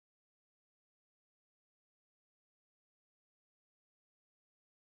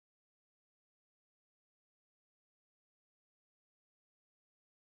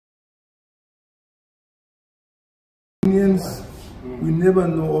Indians, we never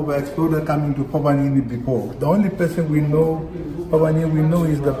know of an explorer coming to Papua-New Guinea before. The only person we know, Papua-New Guinea, we know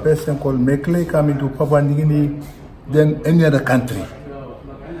is the person called Maclay coming to Papua-New Guinea than any other country.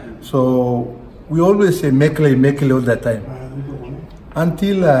 So we always say Maclay, Maclay all the time.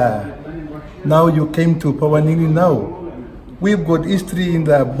 Until now you came to Papua-New Guinea now. We've got history in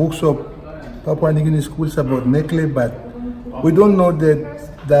the books of Papua-New Guinea schools about Maclay, but we don't know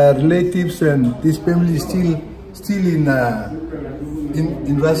that the relatives and this family still in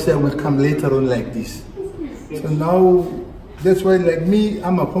Russia will come later on like this. So now, that's why like me,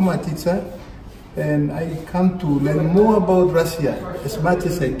 I'm a former teacher and I come to learn more about Russia as much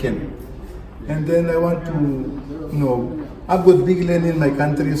as I can. And then I want to, I've got big land in my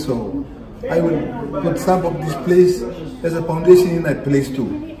country, so I will put some of this place as a foundation in that place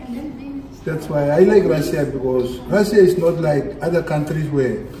too. That's why I like Russia, because Russia is not like other countries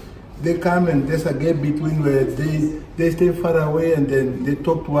where they come and there's a gap between where they stay far away and then they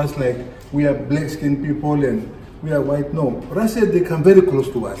talk to us like we are black-skinned people and we are white. No, Russia, they come very close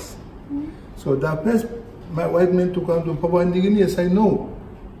to us. So the first my white men to come to Papua-New Guinea, as I know,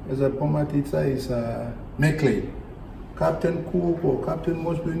 as a former teacher, is Maclay. Captain Cook or Captain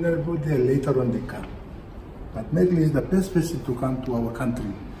Moresby, there later on they come. But Maclay is the best person to come to our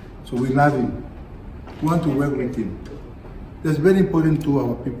country. So we love him. We want to work with him. That's very important to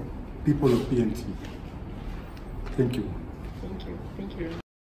our people of PNC. Thank you. Thank you.